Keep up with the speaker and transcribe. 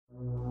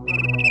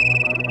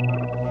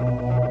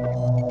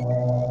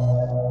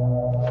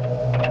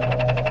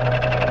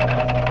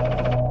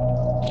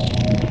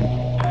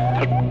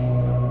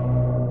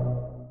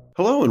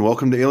and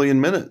welcome to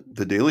Alien Minute,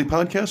 the daily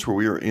podcast where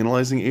we are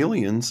analyzing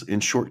aliens in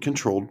short,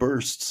 controlled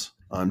bursts.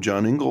 I'm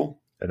John Ingle.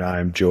 And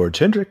I'm George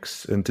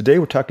Hendricks, and today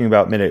we're talking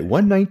about minute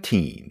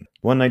 119.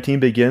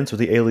 119 begins with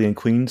the alien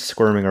queen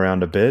squirming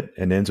around a bit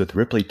and ends with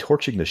Ripley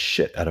torching the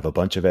shit out of a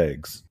bunch of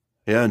eggs.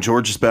 Yeah, and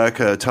George is back.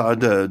 Todd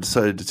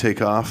decided to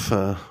take off.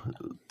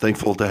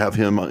 Thankful to have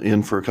him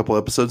in for a couple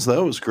episodes.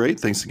 That was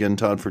great. Thanks again,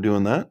 Todd, for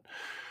doing that.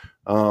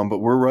 But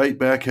we're right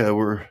back.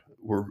 We're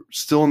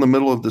still in the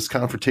middle of this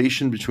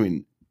confrontation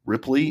between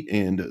Ripley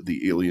and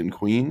the alien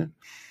queen.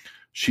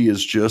 She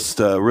is just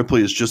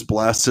Ripley has just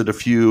blasted a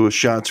few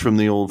shots from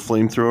the old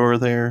flamethrower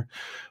there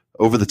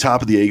over the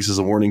top of the eggs as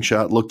a warning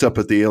shot. Looked up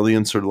at the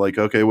alien, sort of like,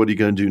 okay, what are you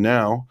going to do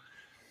now?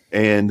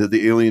 And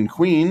the alien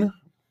queen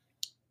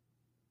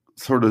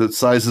sort of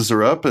sizes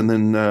her up, and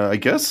then I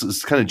guess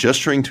is kind of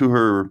gesturing to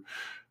her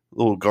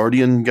little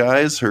guardian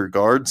guys, her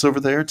guards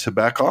over there, to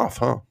back off,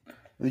 huh?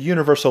 The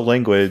universal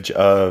language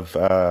of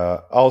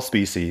all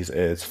species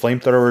is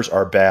flamethrowers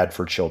are bad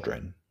for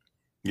children.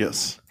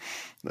 Yes.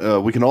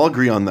 We can all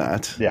agree on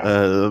that,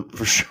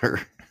 for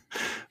sure.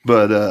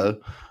 But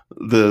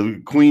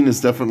the queen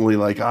is definitely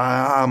like,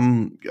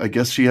 I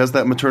guess she has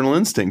that maternal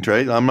instinct,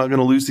 right? I'm not going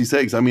to lose these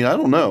eggs. I mean, I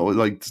don't know.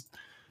 Like,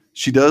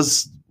 she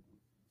does,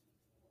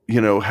 she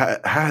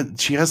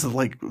has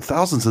like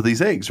thousands of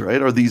these eggs,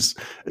 right?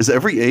 Is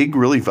every egg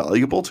really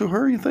valuable to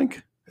her, you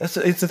think? It's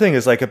the thing.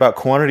 It's like about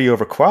quantity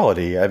over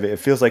quality. I mean, it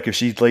feels like if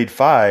she's laid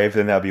 5,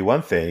 then that'd be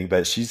one thing,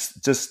 but she's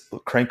just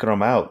cranking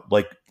them out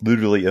like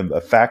literally a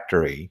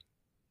factory.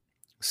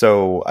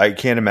 So I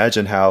can't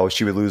imagine how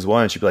she would lose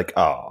one. She'd be like,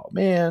 "Oh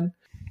man!"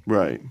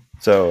 Right.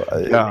 So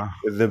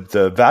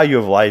the value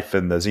of life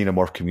in the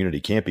xenomorph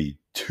community can't be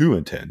too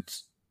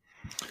intense.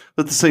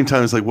 But at the same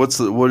time, it's like, what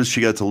does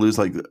she got to lose?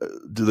 Like,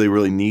 do they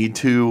really need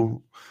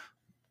to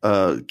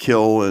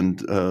kill and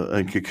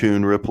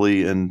cocoon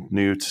Ripley and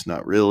Newt?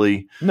 Not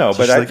really. No, so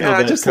but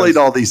I just laid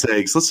all these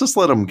eggs. Let's just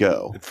let them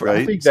go. Right.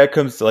 I think that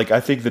comes to,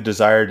 I think the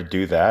desire to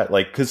do that,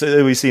 because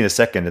we see in a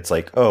second, it's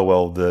like, oh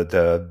well,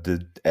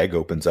 the egg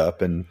opens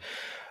up and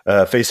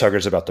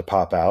facehugger's about to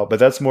pop out, but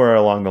that's more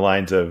along the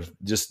lines of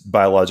just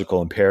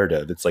biological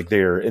imperative. It's like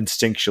they're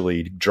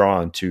instinctually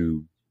drawn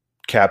to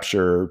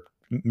capture,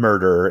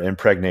 murder,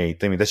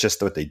 impregnate. I mean, that's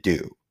just what they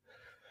do.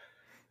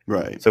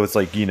 Right. So it's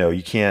like,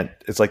 you can't,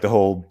 it's like the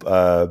whole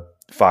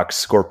fox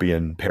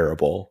scorpion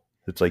parable.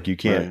 It's like, you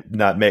can't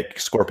not make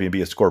scorpion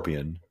be a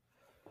scorpion.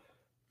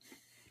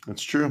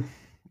 That's true.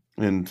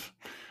 And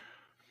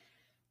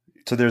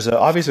so there's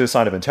obviously a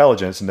sign of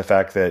intelligence in the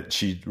fact that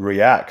she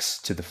reacts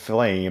to the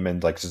flame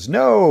and says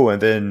no,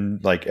 and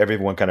then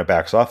everyone kind of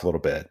backs off a little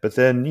bit, but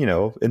then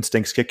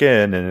instincts kick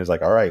in and it's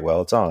like, all right,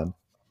 well, it's on.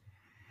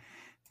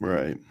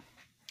 Right.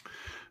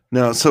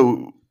 Now,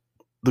 so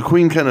the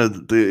queen kind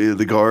of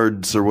the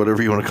guards or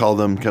whatever you want to call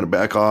them kind of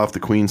back off. The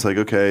queen's like,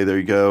 okay, there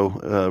you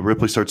go.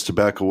 Ripley starts to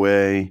back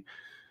away.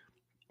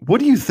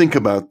 What do you think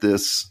about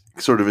this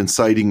sort of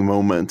inciting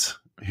moment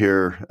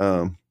here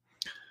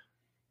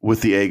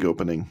with the egg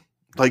opening?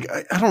 Like,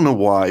 I don't know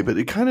why, but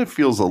it kind of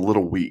feels a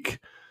little weak.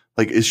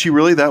 Like, is she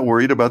really that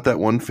worried about that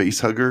one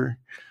face hugger?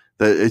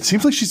 That it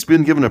seems like she's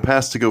been given a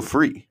pass to go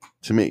free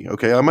to me.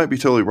 Okay, I might be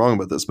totally wrong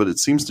about this, but it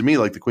seems to me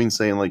like the queen's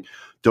saying, like,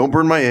 don't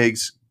burn my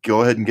eggs.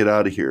 Go ahead and get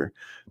out of here.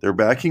 They're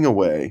backing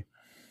away.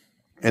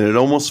 And it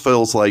almost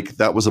feels like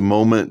that was a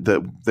moment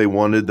that they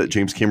wanted, that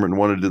James Cameron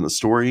wanted in the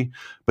story,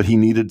 but he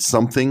needed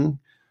something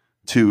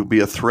to be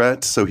a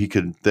threat so he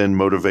could then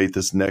motivate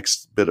this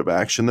next bit of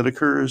action that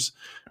occurs.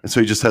 And so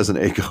he just has an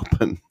egg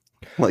open.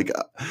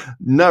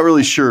 Not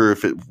really sure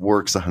if it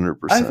works 100%.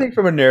 I think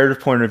from a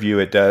narrative point of view,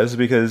 it does,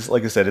 because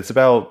like I said, it's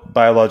about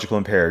biological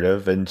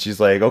imperative. And she's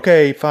like,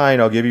 okay, fine,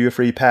 I'll give you a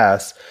free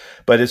pass.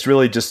 But it's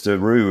really just a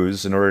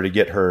ruse in order to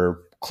get her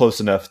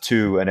close enough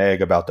to an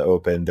egg about to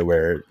open to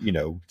where,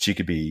 she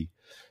could be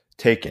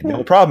taken.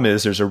 The problem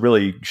is there's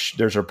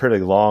a pretty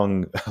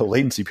long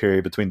latency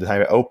period between the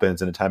time it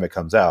opens and the time it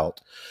comes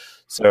out.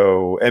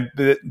 So,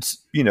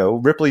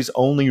 Ripley's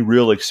only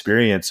real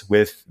experience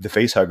with the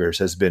facehuggers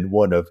has been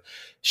one of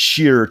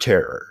sheer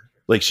terror.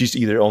 Like, she's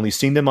either only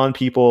seen them on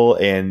people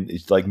and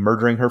it's like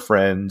murdering her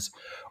friends,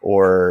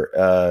 or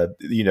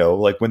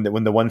when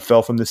the one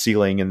fell from the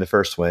ceiling in the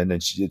first one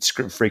and it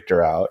freaked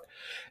her out,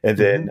 and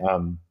then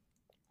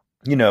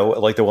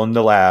like the one in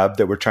the lab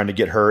that we're trying to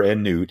get her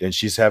and Newt, and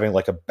she's having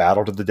like a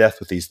battle to the death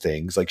with these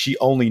things. Like, she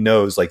only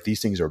knows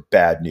these things are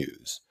bad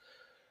news.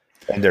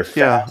 And they're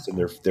fast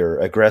and they're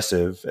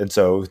aggressive. And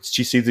so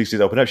she sees these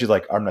things open up. She's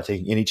like, I'm not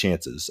taking any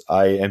chances.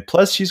 And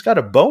plus she's got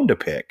a bone to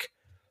pick.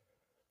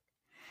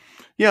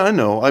 Yeah, I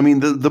know. I mean,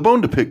 the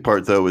bone to pick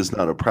part, though, is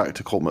not a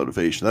practical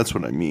motivation. That's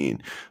what I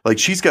mean. Like,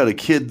 she's got a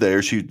kid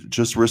there. She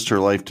just risked her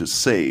life to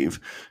save.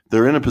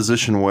 They're in a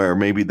position where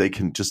maybe they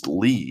can just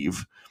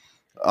leave.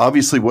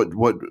 Obviously,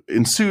 what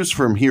ensues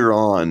from here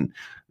on,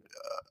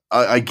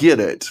 I get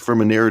it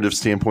from a narrative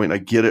standpoint. I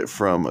get it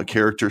from a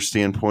character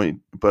standpoint,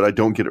 but I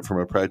don't get it from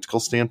a practical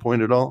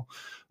standpoint at all.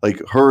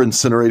 Like, her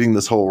incinerating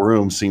this whole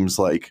room seems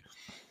like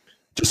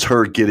just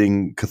her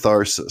getting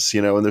catharsis,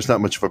 and there's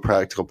not much of a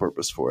practical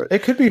purpose for it.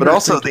 It could be, but her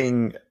also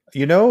thinking,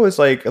 it's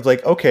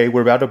like, okay,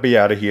 we're about to be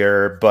out of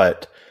here,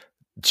 but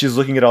she's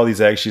looking at all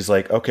these eggs. She's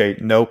like, okay,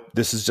 nope,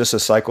 this is just a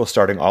cycle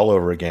starting all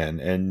over again.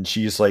 And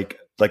she's like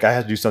I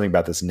have to do something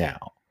about this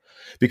now,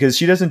 because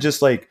she doesn't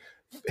just like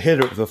hit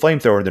the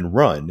flamethrower and then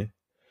run.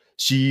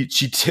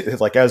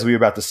 Like, as we were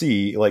about to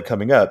see, like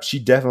coming up, she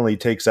definitely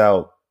takes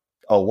out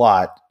a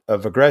lot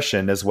of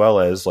aggression, as well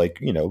as like,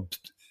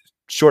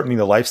 shortening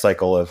the life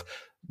cycle of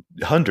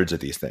hundreds of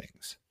these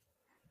things.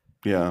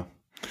 Yeah.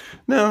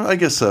 No, I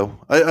guess so.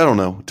 I don't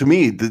know. To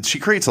me, she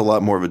creates a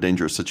lot more of a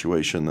dangerous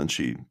situation than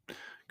she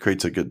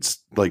creates a good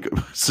like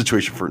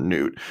situation for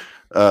Newt.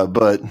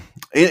 But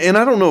I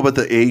don't know about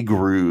the egg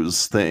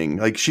ruse thing.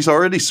 Like, she's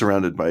already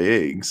surrounded by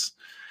eggs.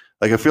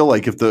 Like, I feel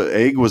like if the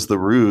egg was the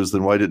ruse,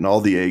 then why didn't all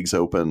the eggs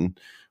open?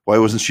 Why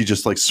wasn't she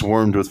just like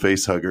swarmed with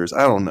face huggers?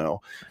 I don't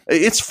know.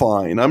 It's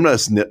fine. I'm not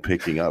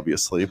nitpicking,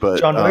 obviously, but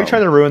John, why are you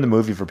trying to ruin the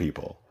movie for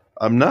people?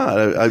 I'm not.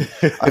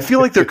 I feel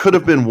like there could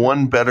have been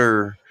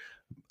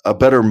a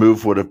better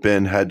move would have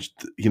been had,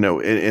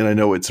 and I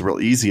know it's real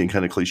easy and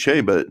kind of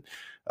cliche, but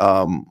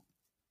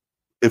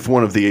if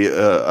one of the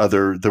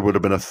there would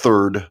have been a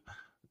third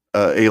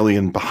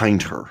alien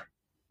behind her.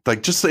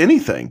 Like, just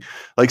anything,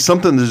 like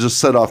something to just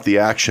set off the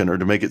action, or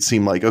to make it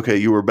seem like, okay,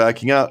 you were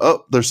backing out.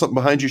 Oh, there's something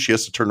behind you. She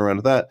has to turn around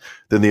to that.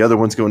 Then the other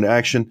one's going to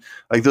action.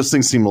 Like, those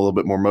things seem a little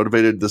bit more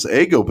motivated. This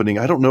egg opening,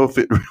 I don't know if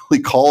it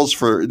really calls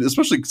for,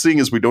 especially seeing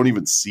as we don't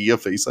even see a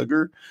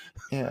facehugger.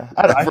 Yeah,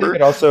 I think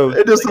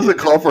it just doesn't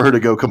call for her to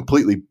go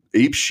completely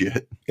ape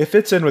shit. It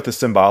fits in with the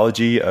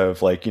symbology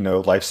of, like,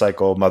 life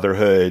cycle,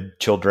 motherhood,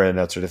 children,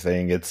 that sort of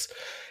thing.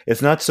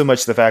 It's not so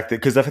much the fact that,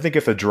 because I think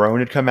if a drone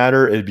had come at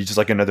her, it'd be just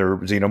like another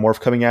xenomorph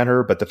coming at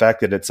her. But the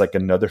fact that it's like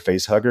another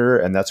face hugger,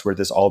 and that's where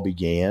this all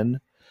began,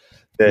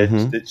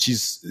 that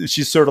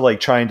she's sort of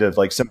like trying to,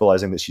 like,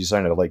 symbolizing that she's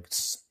trying to like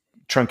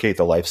truncate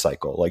the life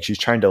cycle. Like, she's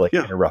trying to like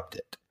interrupt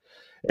it.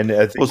 And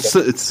I think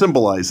it's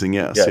symbolizing,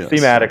 yes.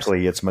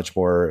 Thematically, it's much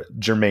more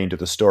germane to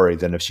the story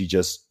than if she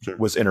just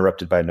was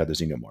interrupted by another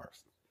xenomorph.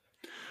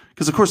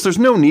 Because, of course, there's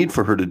no need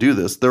for her to do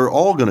this. They're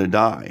all going to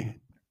die.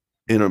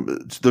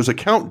 There's a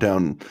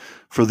countdown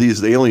for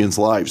these aliens'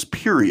 lives,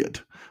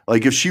 period.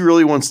 Like, if she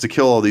really wants to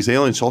kill all these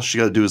aliens, all she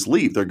got to do is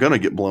leave. They're going to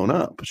get blown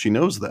up. She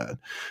knows that.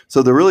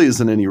 So there really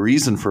isn't any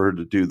reason for her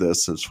to do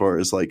this, as far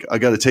as like, I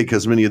got to take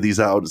as many of these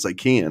out as I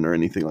can, or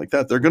anything like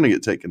that. They're going to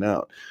get taken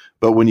out.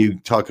 But when you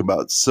talk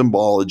about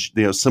symbology,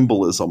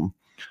 symbolism,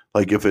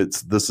 like, if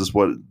this is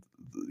what,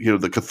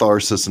 the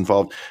catharsis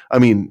involved. I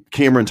mean,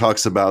 Cameron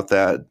talks about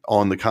that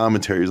on the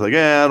commentary. He's like,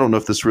 I don't know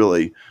if this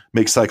really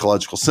makes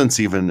psychological sense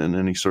even in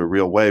any sort of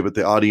real way, but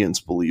the audience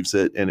believes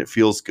it and it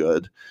feels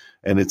good.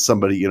 And it's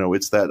somebody,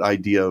 it's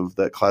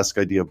that classic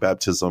idea of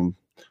baptism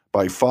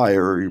by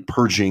fire, or you're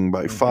purging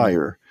by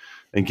fire,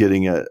 and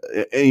getting it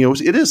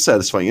is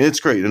satisfying and it's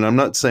great. And I'm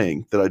not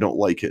saying that I don't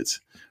like it.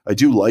 I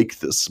do like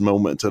this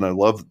moment, and I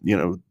love,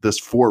 this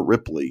for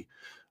Ripley,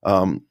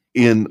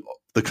 in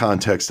the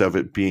context of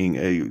it being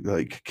a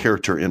like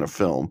character in a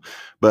film.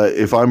 But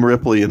if I'm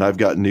Ripley and I've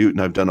got Newt and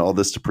I've done all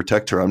this to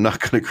protect her, I'm not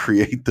going to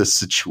create this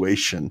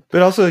situation.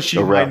 But also, she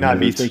might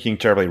not be thinking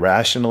terribly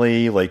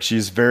rationally. Like,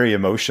 she's very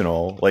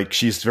emotional. Like,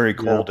 she's very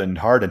cold and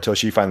hard until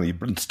she finally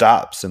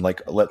stops and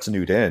like lets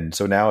Newt in.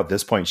 So now at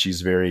this point,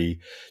 she's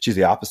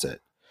the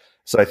opposite.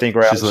 So I think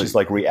she's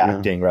like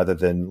reacting rather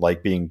than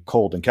like being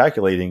cold and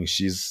calculating.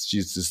 She's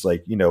just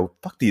like,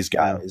 fuck these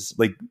guys.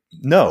 Like,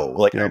 no,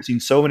 like, I've seen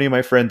so many of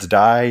my friends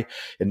die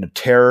in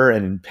terror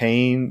and in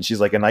pain.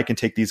 She's like, and I can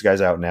take these guys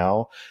out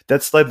now.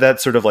 That's like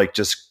that sort of like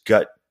just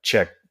gut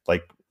check,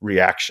 like,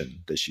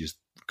 reaction that she's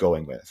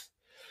going with.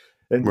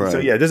 And so,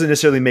 it doesn't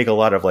necessarily make a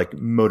lot of like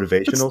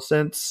motivational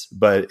sense,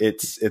 but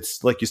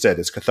it's like you said,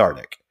 it's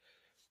cathartic.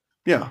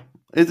 Yeah.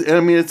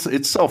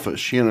 It's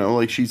selfish,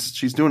 like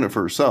she's doing it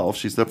for herself.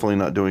 She's definitely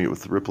not doing it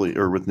with Ripley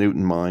or with Newt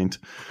in mind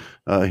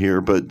here,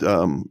 but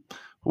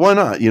why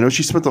not?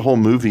 She spent the whole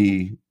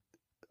movie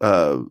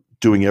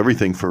doing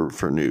everything for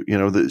Newt.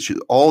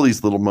 All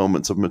these little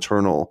moments of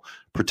maternal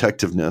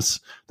protectiveness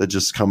that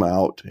just come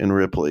out in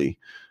Ripley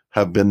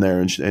have been there,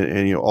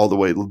 and all the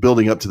way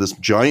building up to this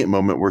giant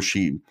moment where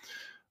she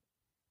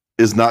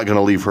is not going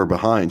to leave her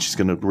behind. She's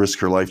going to risk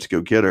her life to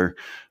go get her.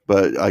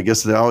 But I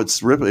guess now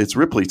it's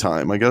Ripley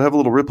time. I got to have a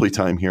little Ripley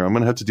time here. I'm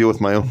going to have to deal with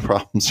my own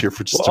problems here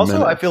for just a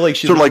minute. I feel like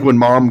she's sort of like when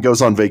mom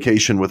goes on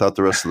vacation without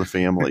the rest of the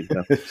family.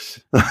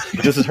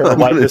 This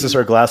is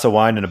her glass of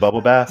wine and a bubble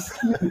bath.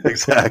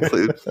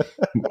 Exactly.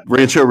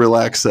 Rancho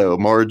Relaxo.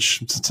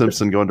 Marge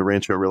Simpson going to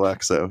Rancho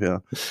Relaxo. Yeah.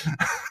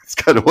 It's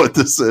kind of what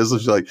this is.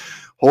 She's like,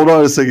 hold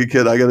on a second,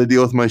 kid. I got to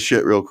deal with my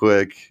shit real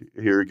quick.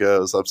 Here it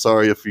goes. I'm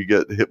sorry if you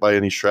get hit by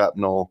any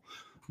shrapnel.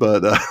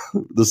 But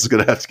this is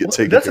going to have to get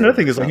taken. That's another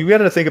thing is, like, you got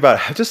to think about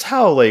just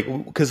how, like,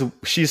 because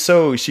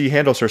she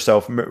handles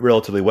herself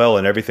relatively well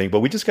and everything, but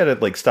we just got to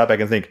like stop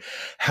back and think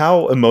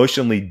how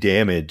emotionally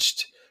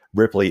damaged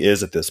Ripley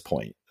is at this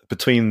point,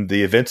 between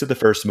the events of the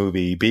first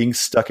movie, being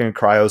stuck in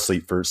cryo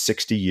sleep for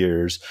 60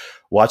 years,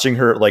 watching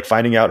her, like,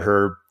 finding out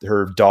her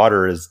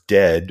daughter is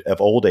dead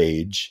of old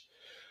age,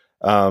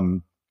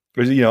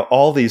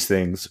 all these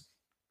things.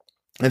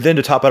 And then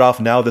to top it off,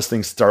 now this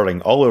thing's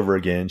starting all over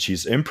again.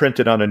 She's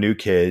imprinted on a new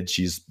kid.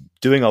 She's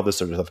doing all this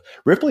sort of stuff.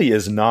 Ripley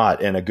is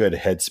not in a good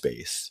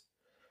headspace.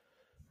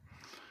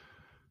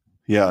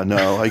 Yeah,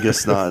 no, I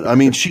guess not. I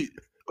mean,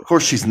 of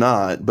course she's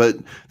not. But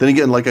then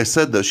again, like I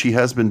said, though, she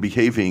has been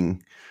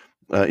behaving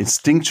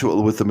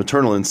instinctual with the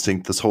maternal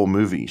instinct this whole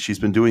movie. She's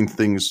been doing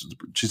things.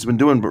 She's been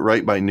doing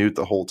right by Newt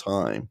the whole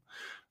time.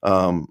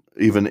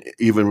 Even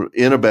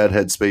in a bad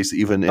headspace,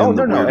 even in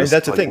the no, and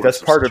that's the thing.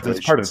 That's part of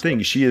the so.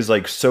 thing. She is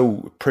like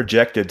so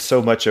projected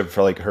so much of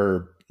like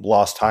her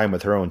lost time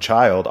with her own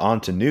child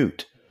onto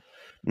Newt.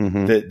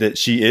 Mm-hmm. That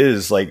she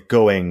is like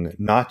going,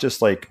 not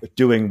just like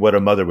doing what a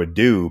mother would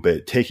do,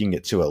 but taking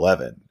it to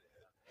 11.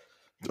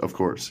 Of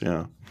course,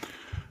 yeah,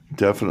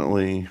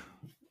 definitely.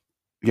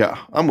 Yeah,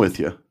 I'm with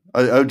you.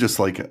 I just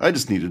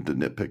needed to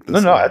nitpick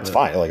this. No, that's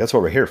fine. Like that's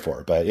what we're here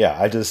for. But yeah,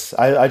 I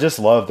just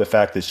love the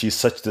fact that she's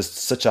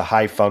such a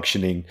high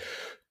functioning,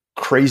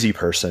 crazy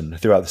person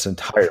throughout this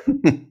entire.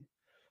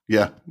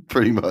 Yeah,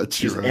 pretty much.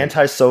 She's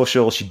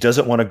antisocial. She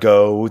doesn't want to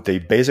go. They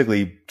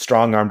basically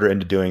strong-armed her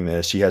into doing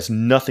this. She has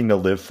nothing to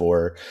live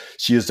for.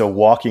 She is a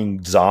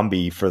walking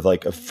zombie for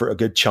like for a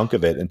good chunk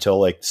of it until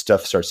like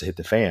stuff starts to hit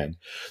the fan.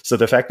 So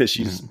the fact that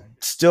she's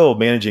still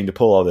managing to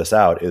pull all this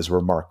out is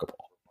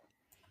remarkable.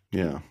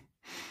 Yeah.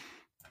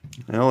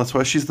 Well, that's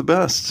why she's the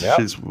best. Yep.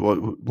 She's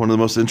one of the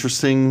most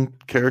interesting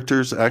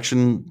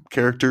action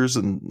characters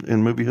in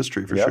movie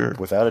history, for sure.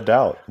 Without a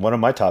doubt. One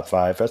of my top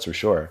 5, that's for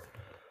sure.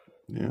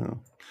 Yeah.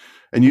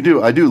 And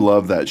I do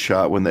love that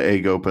shot when the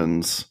egg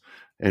opens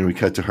and we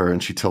cut to her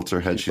and she tilts her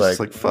head. She's just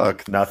like,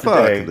 fuck, not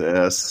fuck today.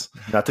 this.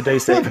 Not today,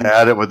 Satan. I've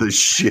had it with this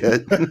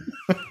shit.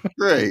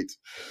 Great.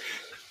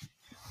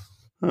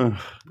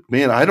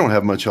 Man, I don't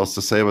have much else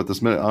to say about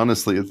this minute.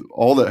 Honestly,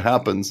 all that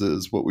happens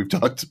is what we've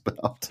talked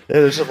about.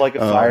 Yeah, there's just like a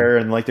fire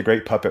and like the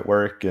great puppet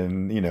work.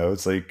 And,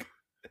 it's like,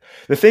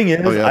 the thing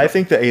is, I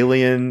think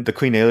the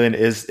Queen Alien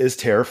is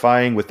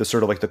terrifying with the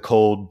sort of like the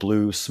cold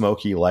blue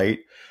smoky light.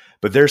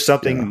 But there's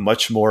something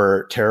much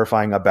more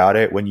terrifying about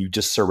it when you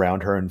just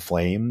surround her in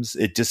flames.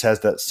 It just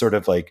has that sort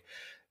of like,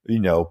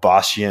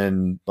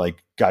 Boschian,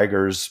 like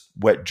Geiger's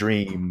wet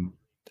dream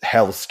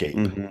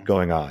hellscape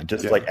going on.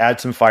 Just like add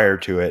some fire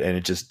to it and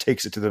it just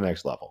takes it to the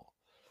next level.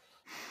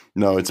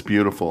 No, it's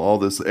beautiful. All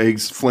this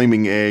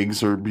flaming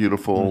eggs are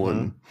beautiful.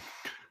 And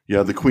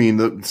yeah, the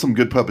Queen, some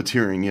good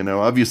puppeteering,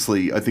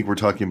 obviously I think we're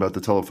talking about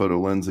the telephoto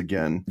lens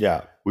again.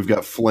 Yeah. We've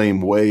got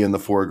flame way in the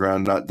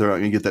foreground. They're not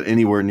going to get that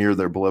anywhere near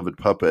their beloved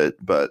puppet,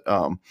 but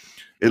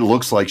it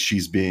looks like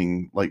she's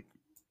being like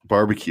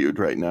barbecued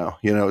right now.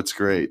 It's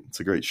great. It's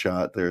a great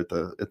shot there at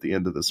the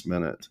end of this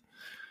minute.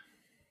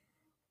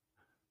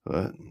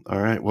 But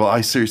all right. Well,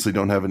 I seriously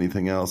don't have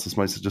anything else. This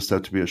might just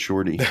have to be a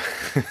shorty.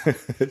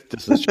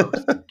 Just a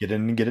short. Get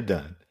in and get it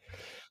done.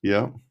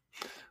 Yeah.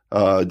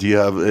 Do you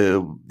have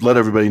let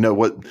everybody know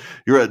what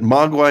you're at?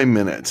 Mogwai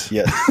Minute.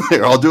 Yes.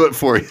 Here, I'll do it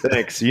for you.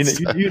 Thanks. You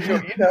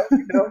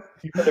know.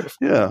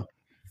 Yeah.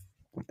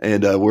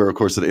 And we're of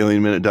course at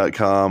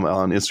alienminute.com,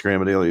 on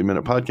Instagram at Alien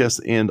Minute Podcast,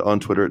 and on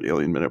Twitter at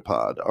Alien Minute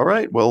Pod. All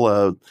right.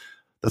 Well,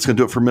 that's going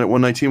to do it for minute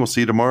 119. We'll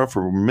see you tomorrow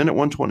for minute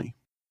 120.